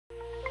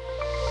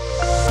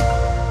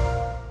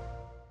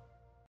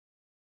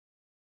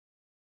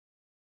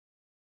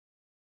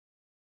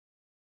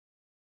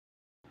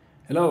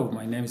Hello,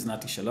 my name is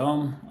Nati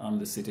Shalom. I'm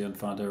the CTO and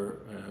founder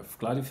of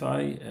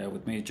Cloudify.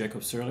 With me,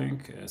 Jacob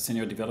Sterling, a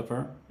senior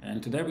developer.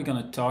 And today we're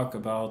going to talk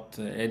about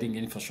adding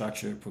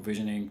infrastructure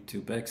provisioning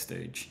to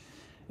Backstage.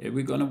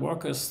 We're going to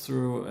walk us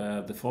through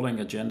the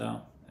following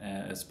agenda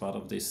as part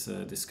of this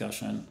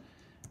discussion.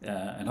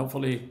 And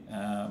hopefully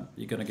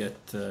you're going to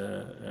get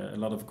a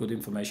lot of good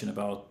information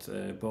about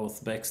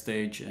both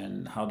Backstage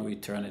and how do we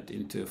turn it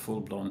into a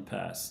full-blown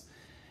PaaS.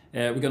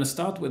 We're going to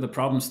start with a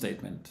problem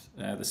statement,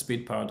 the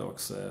speed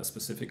paradox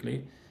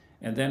specifically,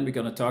 and then we're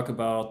going to talk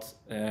about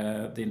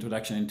the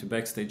introduction into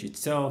Backstage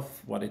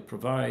itself, what it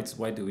provides,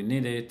 why do we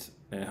need it,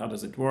 how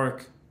does it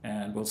work,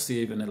 and we'll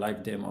see even a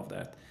live demo of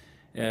that.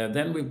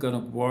 Then we're going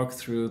to walk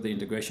through the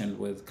integration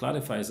with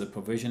Cloudify as a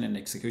provision and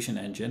execution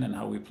engine and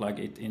how we plug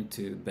it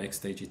into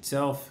Backstage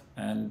itself,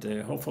 and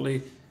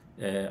hopefully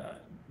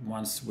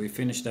once we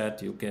finish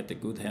that, you'll get a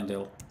good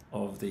handle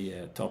of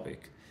the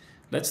topic.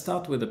 Let's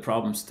start with the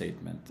problem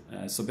statement.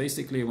 So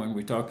basically, when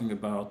we're talking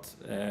about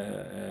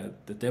the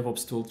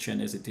DevOps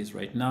toolchain as it is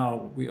right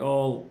now, we're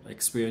all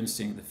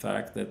experiencing the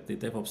fact that the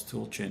DevOps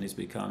toolchain is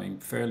becoming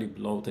fairly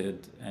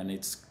bloated and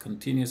it's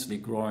continuously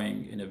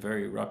growing in a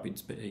very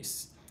rapid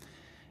pace.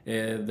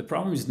 The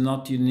problem is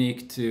not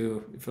unique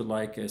to, if you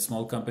like,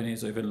 small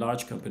companies or even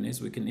large companies.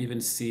 We can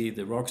even see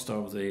the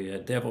rockstar of the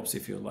DevOps,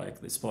 if you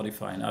like, the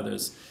Spotify and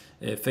others,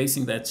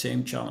 facing that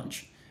same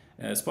challenge.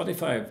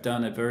 Spotify have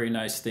done a very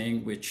nice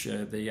thing, which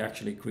they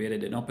actually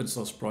created an open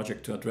source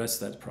project to address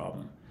that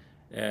problem.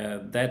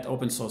 That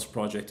open source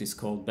project is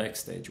called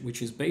Backstage,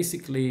 which is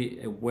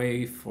basically a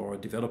way for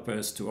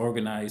developers to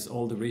organize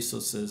all the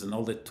resources and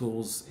all the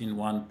tools in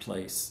one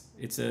place.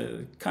 It's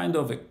a kind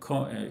of a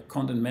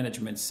content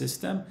management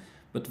system,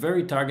 but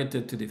very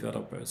targeted to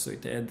developers. So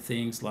it adds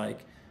things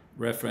like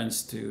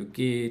reference to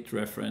Git,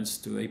 reference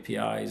to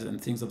APIs,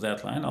 and things of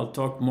that line. I'll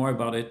talk more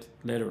about it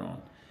later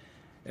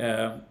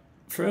on.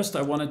 First,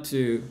 I wanted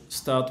to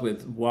start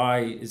with why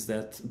is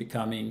that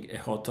becoming a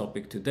hot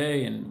topic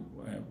today and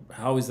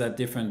how is that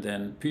different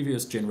than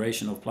previous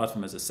generation of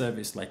platform as a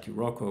service like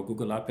Heroku,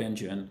 Google App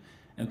Engine,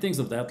 and things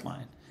of that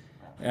line.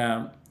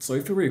 So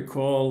if you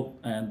recall,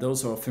 and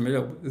those who are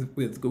familiar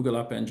with Google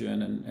App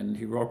Engine and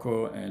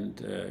Heroku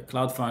and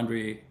Cloud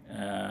Foundry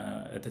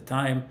at the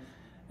time,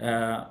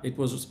 it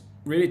was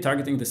really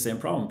targeting the same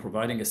problem,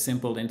 providing a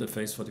simple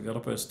interface for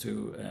developers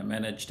to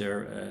manage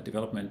their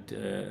development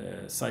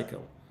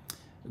cycle.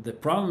 The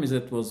problem is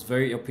it was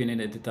very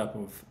opinionated type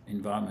of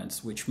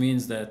environments, which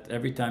means that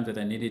every time that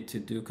I needed to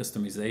do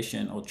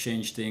customization or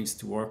change things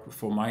to work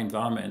for my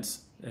environments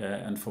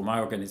and for my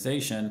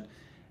organization,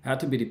 I had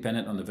to be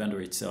dependent on the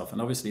vendor itself.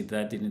 And obviously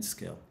that didn't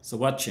scale. So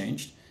what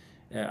changed?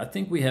 I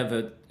think we have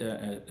a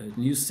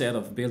new set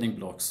of building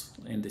blocks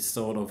in this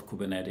sort of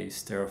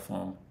Kubernetes,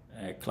 Terraform,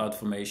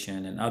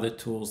 CloudFormation, and other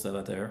tools that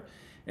are there.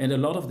 And a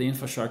lot of the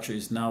infrastructure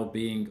is now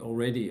being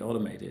already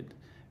automated.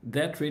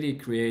 That really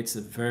creates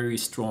a very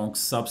strong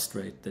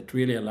substrate that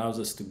really allows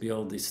us to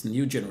build this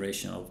new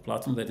generation of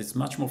platform that is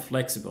much more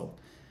flexible.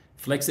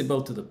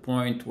 Flexible to the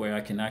point where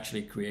I can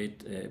actually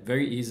create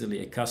very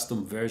easily a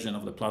custom version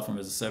of the platform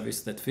as a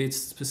service that fits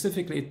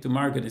specifically to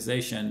my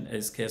organization,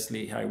 as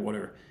Kesley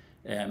Highwater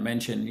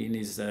mentioned in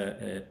his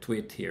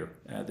tweet here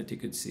that you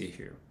could see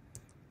here.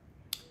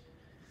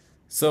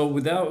 So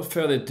without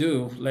further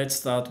ado, let's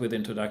start with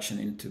introduction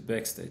into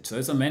Backstage. So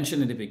as I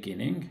mentioned in the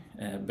beginning,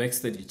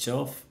 Backstage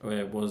itself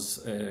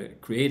was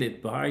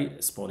created by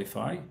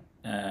Spotify,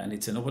 and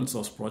it's an open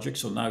source project.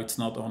 So now it's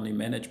not only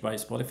managed by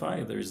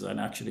Spotify, there's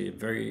actually a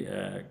very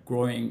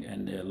growing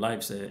and live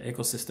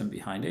ecosystem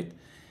behind it.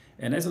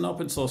 And as an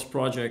open source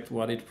project,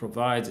 what it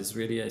provides is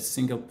really a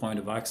single point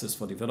of access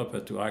for developer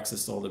to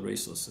access all the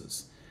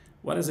resources.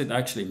 What does it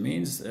actually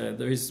mean?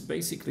 There is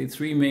basically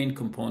three main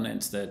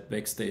components that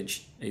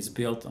Backstage is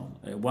built on.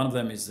 One of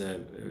them is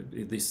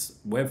this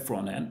web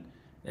front end,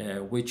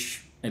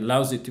 which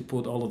allows you to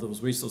put all of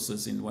those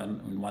resources in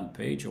one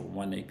page or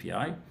one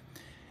API.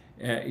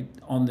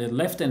 On the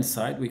left-hand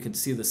side, we can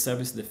see the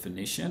service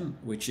definition,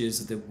 which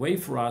is the way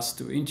for us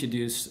to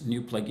introduce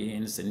new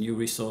plugins and new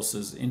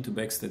resources into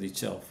Backstage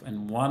itself.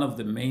 And one of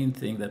the main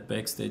things that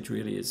Backstage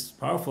really is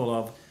powerful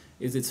of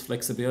is its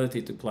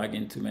flexibility to plug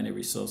into many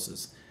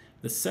resources.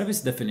 The service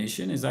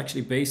definition is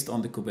actually based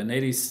on the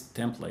Kubernetes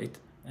template,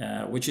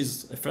 which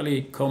is a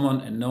fairly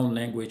common and known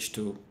language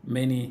to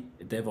many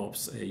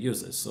DevOps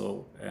users.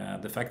 So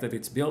the fact that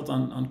it's built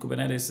on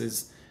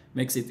Kubernetes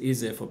makes it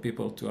easier for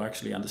people to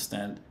actually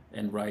understand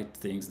and write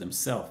things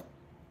themselves.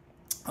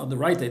 On the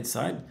right-hand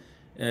side,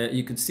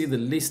 you could see the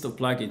list of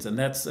plugins,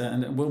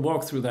 and we'll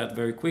walk through that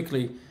very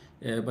quickly.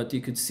 But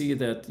you could see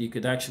that you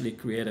could actually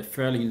create a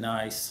fairly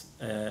nice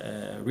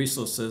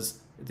resources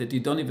that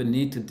you don't even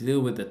need to deal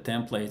with the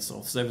templates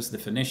or service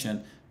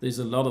definition. There's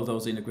a lot of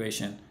those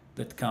integration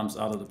that comes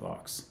out of the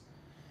box.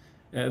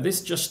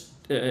 This is just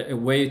a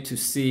way to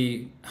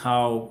see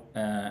how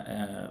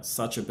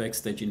such a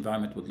Backstage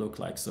environment would look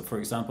like. So for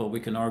example,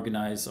 we can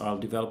organize our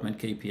development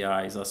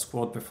KPIs, our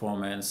squad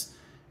performance,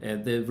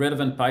 the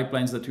relevant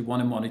pipelines that we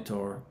want to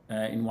monitor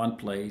in one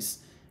place.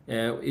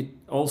 It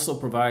also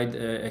provides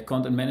a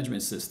content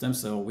management system,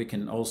 so we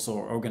can also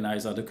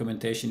organize our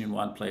documentation in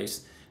one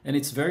place. And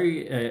it's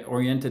very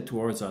oriented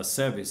towards our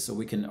service, so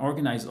we can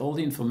organize all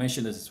the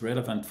information that is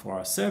relevant for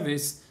our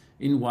service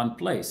in one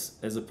place,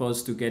 as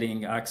opposed to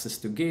getting access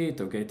to Git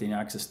or getting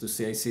access to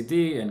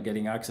CI/CD and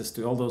getting access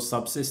to all those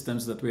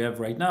subsystems that we have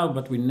right now,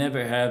 but we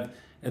never have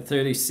a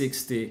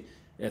 360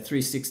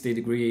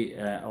 degree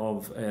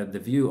of the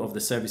view of the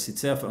service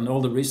itself and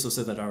all the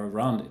resources that are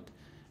around it.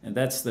 And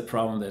that's the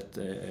problem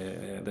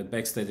that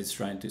Backstage is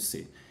trying to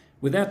see.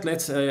 With that,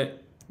 let's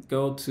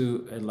go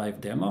to a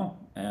live demo.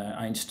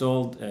 I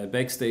installed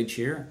Backstage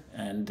here,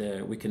 and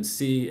we can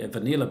see a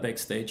vanilla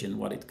Backstage and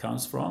what it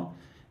comes from.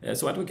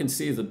 So what we can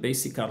see is the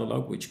basic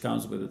catalog, which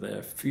comes with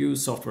a few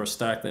software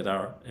stack that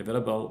are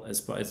available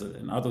as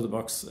an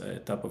out-of-the-box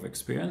type of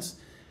experience.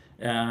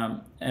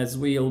 As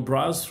we'll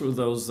browse through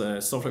those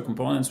software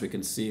components, we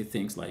can see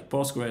things like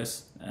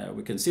Postgres.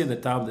 We can see in the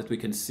tab that we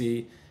can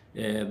see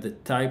the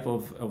type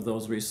of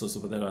those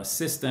resources, whether a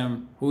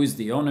system, who is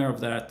the owner of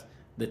that,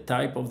 the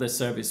type of the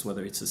service,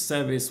 whether it's a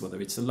service,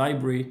 whether it's a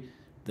library,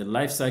 the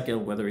life cycle,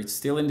 whether it's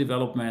still in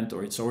development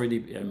or it's already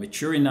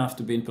mature enough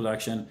to be in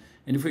production.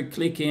 And if we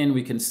click in,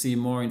 we can see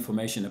more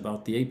information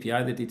about the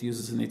API that it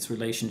uses in its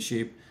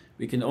relationship.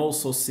 We can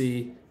also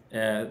see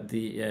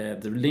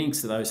the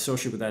links that are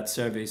associated with that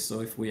service.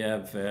 So if we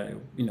have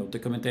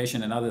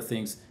documentation and other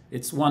things,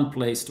 it's one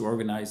place to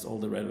organize all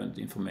the relevant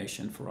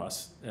information for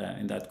us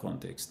in that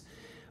context.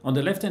 On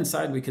the left-hand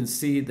side, we can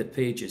see the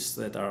pages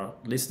that are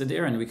listed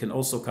there, and we can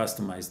also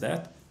customize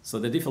that. So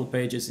the default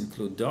pages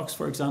include docs,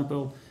 for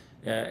example.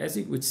 As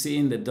you would see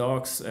in the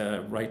docs,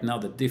 right now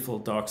the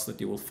default docs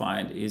that you will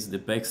find is the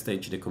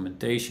Backstage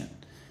documentation.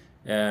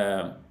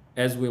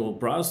 As we will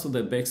browse through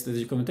the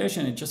Backstage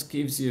documentation, it just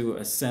gives you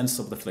a sense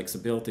of the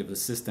flexibility of the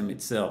system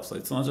itself. So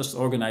it's not just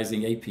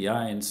organizing API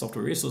and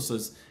software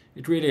resources,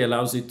 it really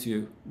allows you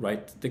to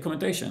write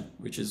documentation,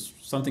 which is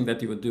something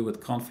that you would do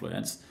with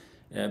Confluence.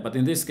 But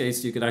in this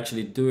case, you could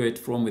actually do it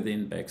from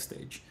within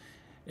Backstage.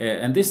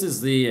 And this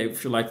is the,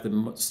 if you like,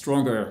 the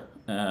stronger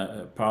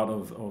part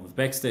of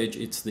Backstage.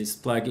 It's this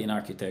plugin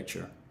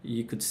architecture.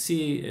 You could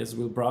see, as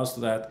we'll browse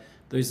to that,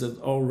 there's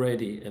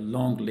already a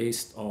long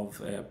list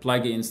of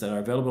plugins that are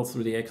available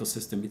through the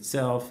ecosystem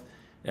itself.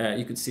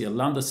 You could see a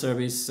Lambda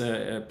service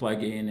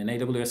plugin, an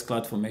AWS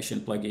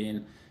CloudFormation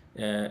plugin,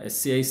 a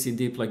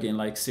CI/CD plugin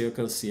like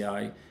Circle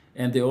CI,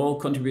 and they're all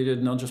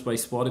contributed not just by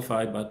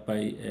Spotify, but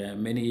by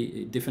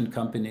many different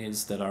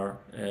companies that are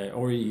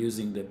already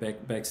using the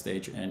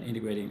Backstage and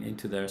integrating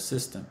into their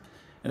system.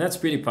 And that's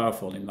pretty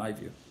powerful in my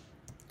view.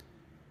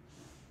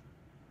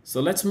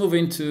 So let's move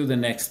into the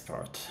next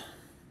part.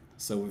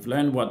 So we've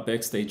learned what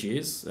Backstage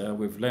is,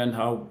 we've learned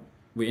how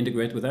we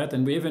integrate with that,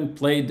 and we even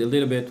played a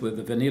little bit with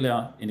the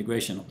vanilla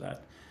integration of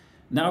that.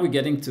 Now we're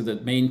getting to the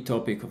main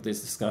topic of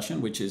this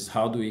discussion, which is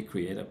how do we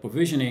create a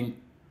provisioning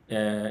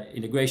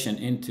integration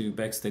into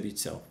Backstage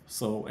itself.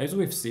 So as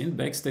we've seen,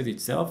 Backstage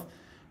itself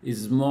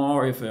is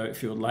more,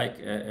 if you like,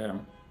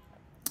 a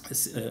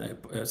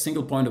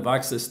single point of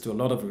access to a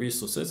lot of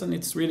resources, and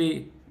it's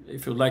really,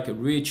 if you like, a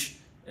rich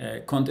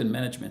content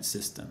management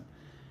system.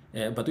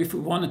 But if we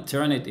want to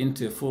turn it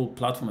into a full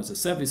platform as a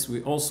service,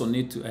 we also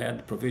need to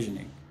add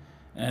provisioning.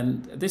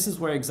 And this is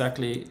where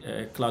exactly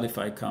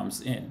Cloudify comes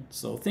in.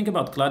 So think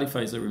about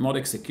Cloudify as a remote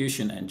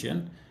execution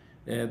engine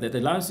that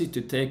allows you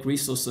to take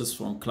resources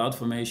from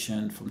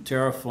CloudFormation, from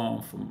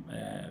Terraform,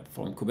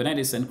 from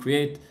Kubernetes, and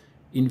create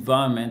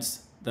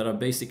environments that are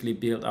basically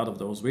built out of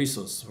those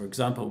resources. For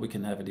example, we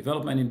can have a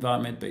development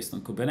environment based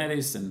on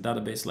Kubernetes and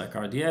database like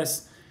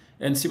RDS,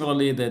 and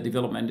similarly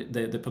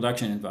the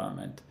production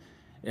environment.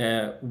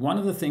 One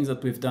of the things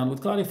that we've done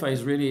with Cloudify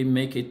is really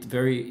make it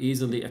very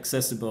easily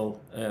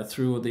accessible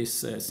through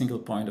this single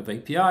point of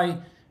API,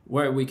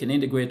 where we can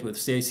integrate with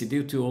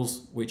CI/CD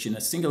tools, which in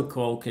a single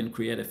call can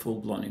create a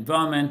full-blown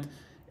environment,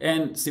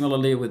 and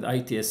similarly with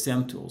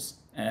ITSM tools.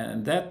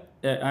 And that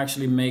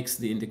actually makes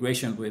the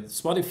integration with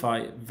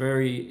Spotify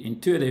very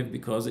intuitive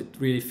because it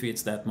really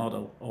fits that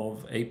model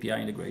of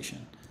API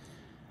integration.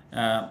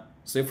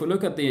 So if we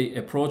look at the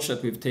approach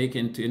that we've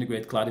taken to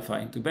integrate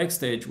Cloudify into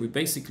Backstage, we're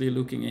basically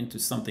looking into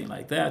something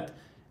like that.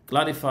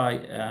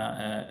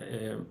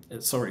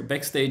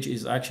 Backstage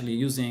is actually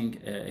using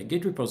a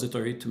Git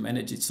repository to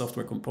manage its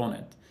software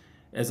component.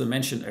 As I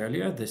mentioned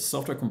earlier, the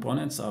software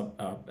components are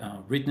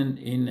written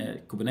in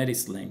a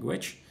Kubernetes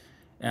language.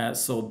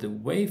 So the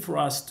way for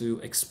us to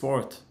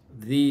export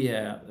the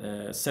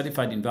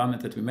certified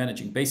environment that we're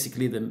managing,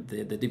 basically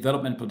the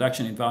development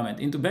production environment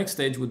into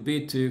Backstage, would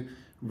be to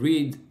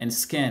read and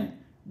scan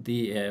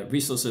the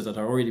resources that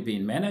are already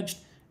being managed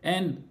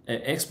and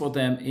export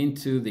them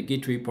into the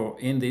Git repo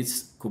in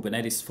this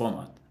Kubernetes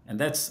format. And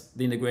that's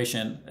the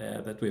integration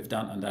that we've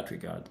done in that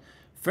regard.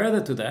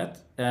 Further to that,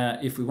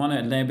 if we want to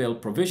enable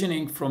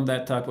provisioning from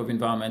that type of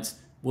environments,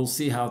 we'll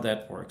see how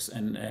that works.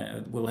 And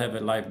we'll have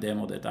a live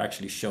demo that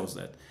actually shows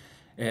that.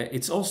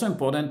 It's also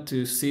important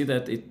to see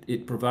that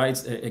it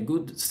provides a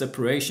good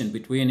separation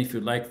between, if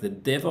you like, the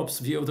DevOps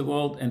view of the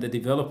world and the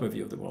developer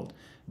view of the world.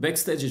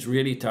 Backstage is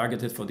really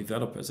targeted for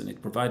developers, and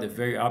it provides a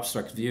very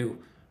abstract view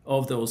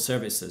of those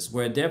services,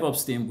 where a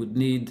DevOps team would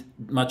need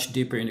much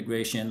deeper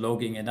integration,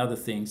 logging, and other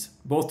things,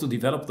 both to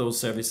develop those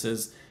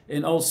services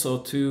and also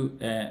to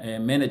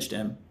manage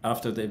them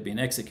after they've been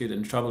executed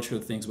and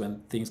troubleshoot things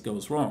when things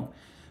goes wrong.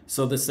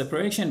 So the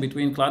separation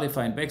between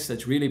Cloudify and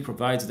Backstage really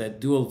provides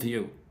that dual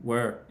view,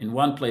 where in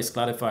one place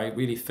Cloudify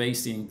really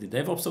facing the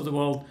DevOps of the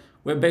world,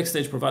 where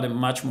Backstage provides a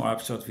much more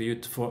abstract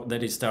view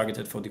that is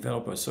targeted for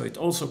developers. So it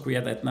also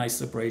creates that nice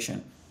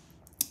separation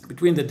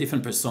between the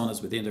different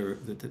personas within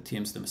the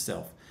teams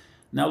themselves.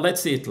 Now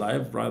let's see it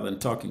live rather than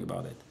talking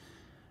about it.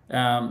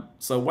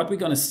 So what we're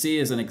going to see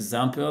is an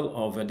example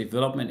of a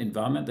development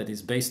environment that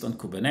is based on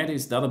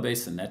Kubernetes,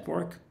 database, and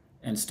network,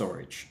 and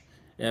storage.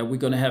 We're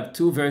going to have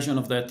two versions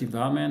of that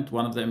environment.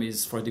 One of them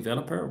is for a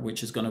developer,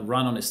 which is going to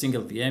run on a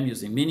single VM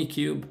using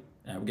Minikube.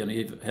 We're going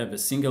to have a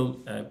single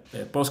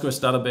Postgres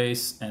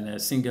database and a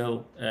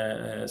single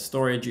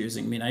storage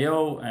using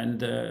MinIO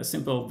and a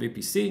simple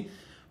VPC.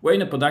 Where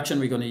in a production,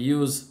 we're going to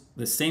use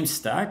the same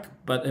stack,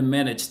 but a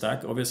managed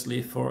stack,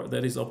 obviously,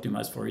 that is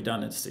optimized for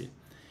redundancy.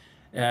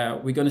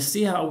 We're going to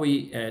see how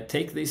we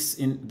take this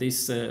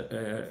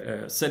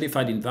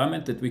certified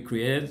environment that we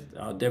created,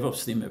 our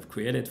DevOps team have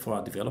created for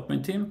our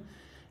development team,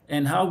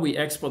 and how we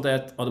export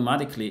that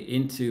automatically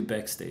into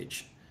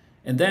Backstage.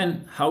 And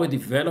then how a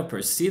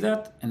developer see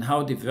that and how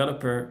a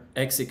developer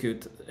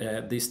execute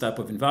these type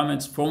of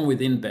environments from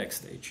within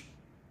Backstage.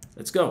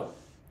 Let's go.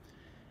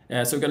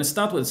 So we're going to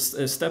start with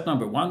step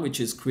number one, which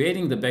is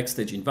creating the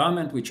Backstage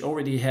environment, which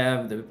already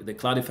have the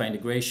Cloudify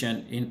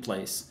integration in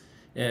place.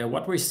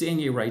 What we're seeing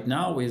here right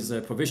now is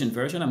a provisioned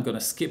version. I'm going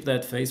to skip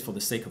that phase for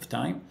the sake of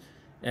time,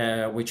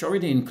 which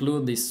already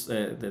include this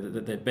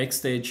the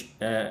Backstage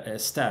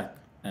stack.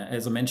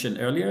 As I mentioned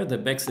earlier, the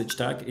Backstage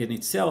stack in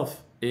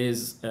itself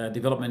is a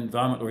development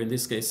environment, or in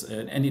this case,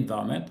 an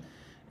environment,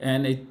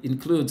 and it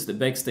includes the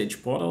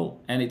Backstage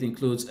portal, and it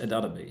includes a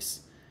database.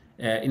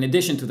 In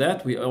addition to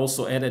that, we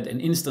also added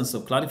an instance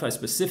of Cloudify, a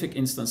specific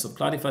instance of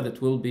Cloudify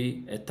that will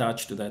be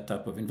attached to that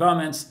type of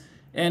environments.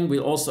 And we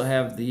also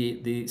have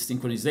the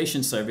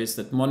synchronization service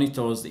that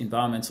monitors the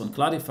environments on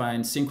Cloudify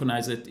and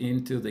synchronize it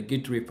into the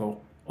Git repo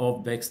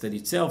of Backstage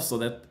itself, so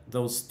that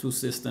those two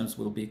systems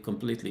will be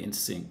completely in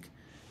sync.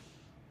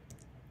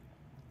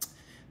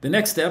 The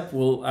next step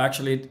will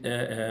actually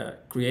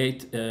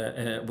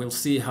we'll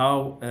see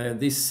how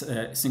this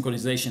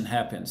synchronization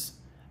happens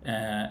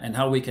and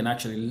how we can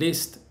actually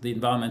list the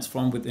environments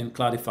from within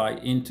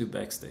Cloudify into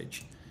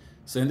Backstage.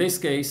 So in this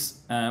case,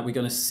 we're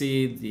going to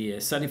see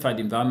the certified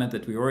environment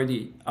that we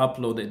already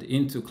uploaded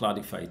into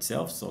Cloudify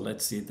itself. So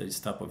let's see this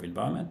type of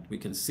environment. We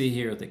can see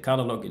here the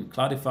catalog in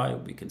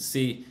Cloudify. We can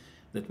see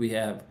that we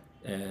have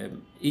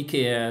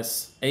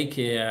EKS,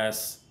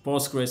 AKS,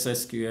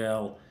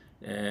 PostgreSQL,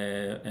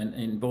 and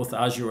in both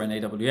Azure and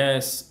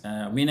AWS,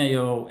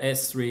 MinIO,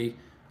 S3,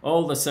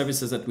 all the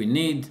services that we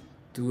need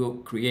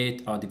to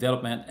create our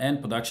development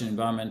and production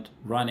environment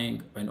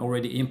running and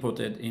already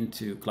imported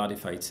into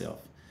Cloudify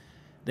itself.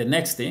 The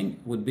next thing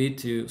would be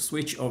to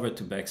switch over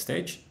to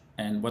Backstage,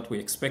 and what we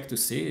expect to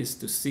see is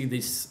to see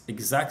this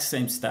exact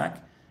same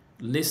stack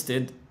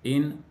listed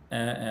in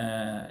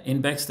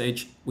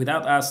Backstage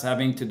without us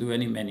having to do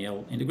any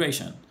manual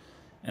integration.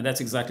 And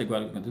that's exactly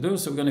what we're going to do.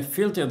 So we're going to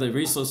filter the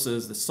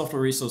resources, the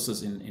software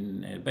resources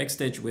in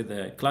Backstage with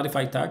a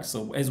Cloudify tag.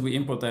 So as we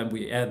import them,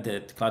 we add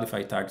that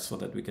Cloudify tag so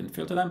that we can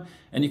filter them.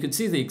 And you can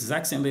see the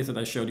exact same list that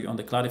I showed you on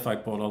the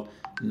Cloudify portal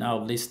now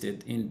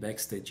listed in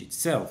Backstage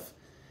itself.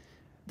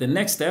 The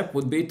next step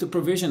would be to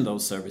provision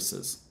those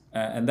services.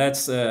 And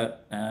that's the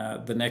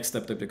next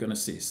step that we're going to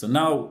see. So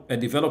now a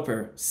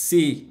developer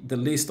see the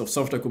list of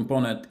software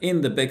component in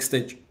the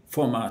Backstage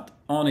format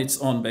on its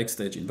own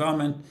Backstage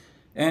environment,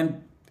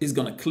 and is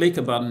going to click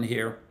a button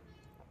here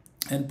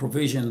and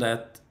provision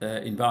that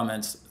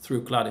environments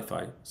through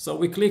Cloudify. So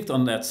we clicked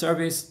on that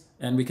service,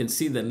 and we can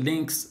see the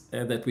links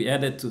that we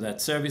added to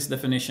that service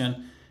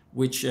definition,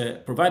 which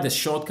provide a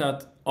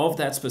shortcut of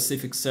that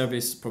specific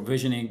service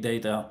provisioning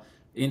data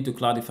into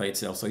Cloudify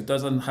itself. So it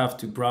doesn't have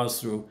to browse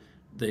through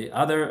the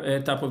other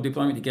type of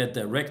deployment. You get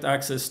direct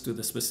access to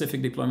the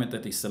specific deployment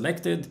that is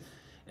selected.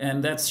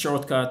 And that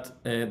shortcut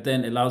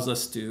then allows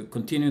us to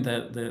continue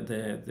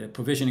the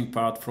provisioning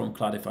part from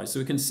Cloudify. So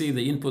we can see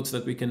the inputs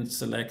that we can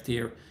select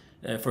here.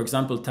 For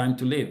example, time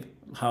to live,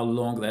 how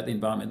long that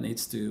environment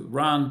needs to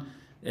run.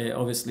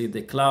 Obviously,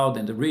 the cloud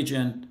and the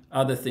region,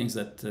 other things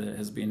that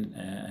has been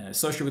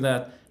associated with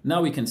that.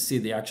 Now we can see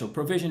the actual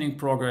provisioning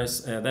progress.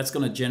 That's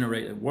going to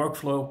generate a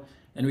workflow.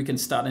 And we can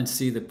start and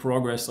see the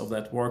progress of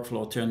that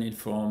workflow turning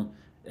from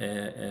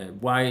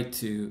white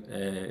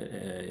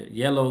to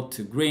yellow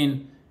to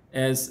green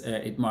as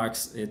it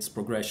marks its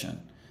progression.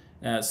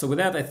 So with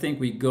that, I think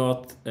we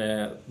got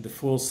the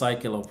full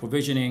cycle of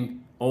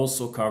provisioning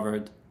also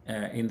covered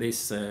in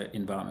these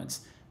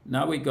environments.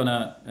 Now we're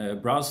gonna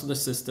browse the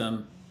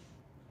system.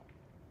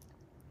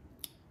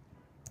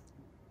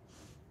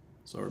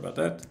 Sorry about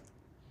that.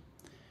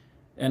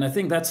 And I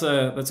think that's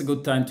a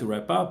good time to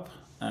wrap up.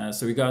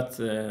 So we got,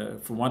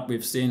 from what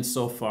we've seen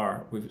so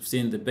far, we've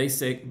seen the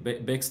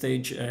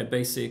Backstage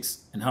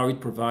basics and how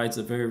it provides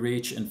a very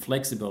rich and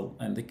flexible,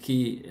 and the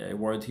key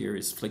word here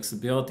is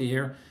flexibility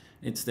here.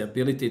 It's the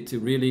ability to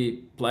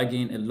really plug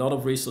in a lot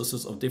of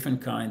resources of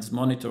different kinds,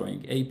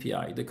 monitoring,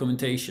 API,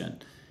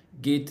 documentation,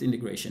 Git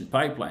integration,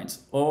 pipelines,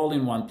 all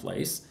in one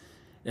place.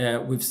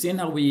 We've seen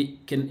how we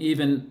can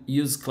even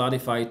use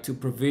Cloudify to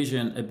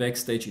provision a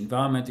Backstage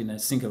environment in a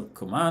single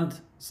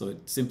command. So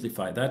it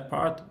simplified that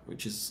part,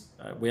 which is,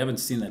 we haven't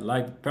seen a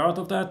live part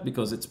of that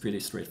because it's pretty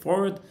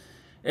straightforward.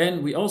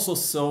 And we also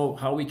saw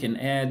how we can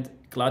add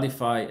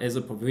Cloudify as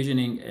a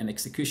provisioning and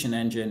execution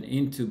engine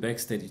into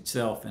Backstage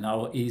itself and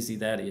how easy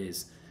that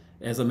is.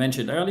 As I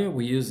mentioned earlier,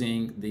 we're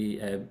using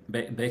the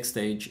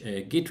Backstage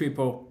Git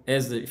repo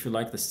as, the, if you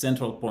like, the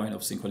central point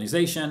of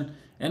synchronization.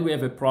 And we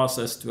have a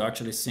process to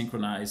actually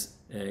synchronize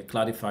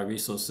Cloudify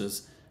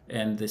resources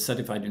and the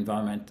certified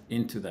environment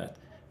into that.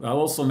 I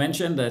also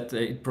mentioned that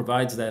it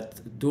provides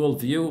that dual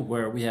view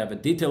where we have a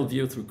detailed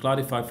view through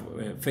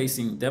Cloudify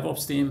facing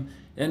DevOps team,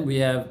 and we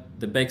have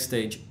the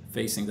Backstage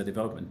facing the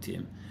development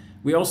team.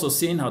 We also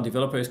seen how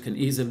developers can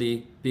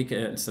easily pick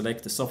and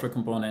select a software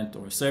component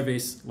or a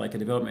service like a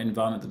development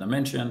environment that I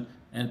mentioned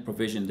and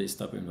provision this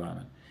type of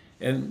environment.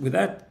 And with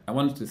that, I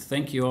wanted to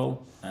thank you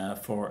all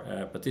for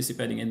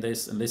participating in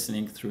this and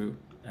listening through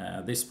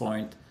this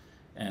point.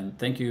 And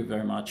thank you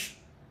very much.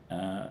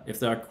 If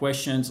there are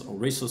questions or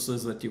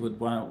resources that you would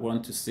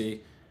want to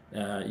see,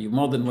 you're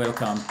more than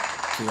welcome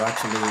to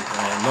actually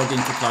log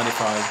into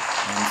Cloudify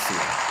and see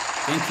it.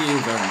 Thank you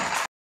very much.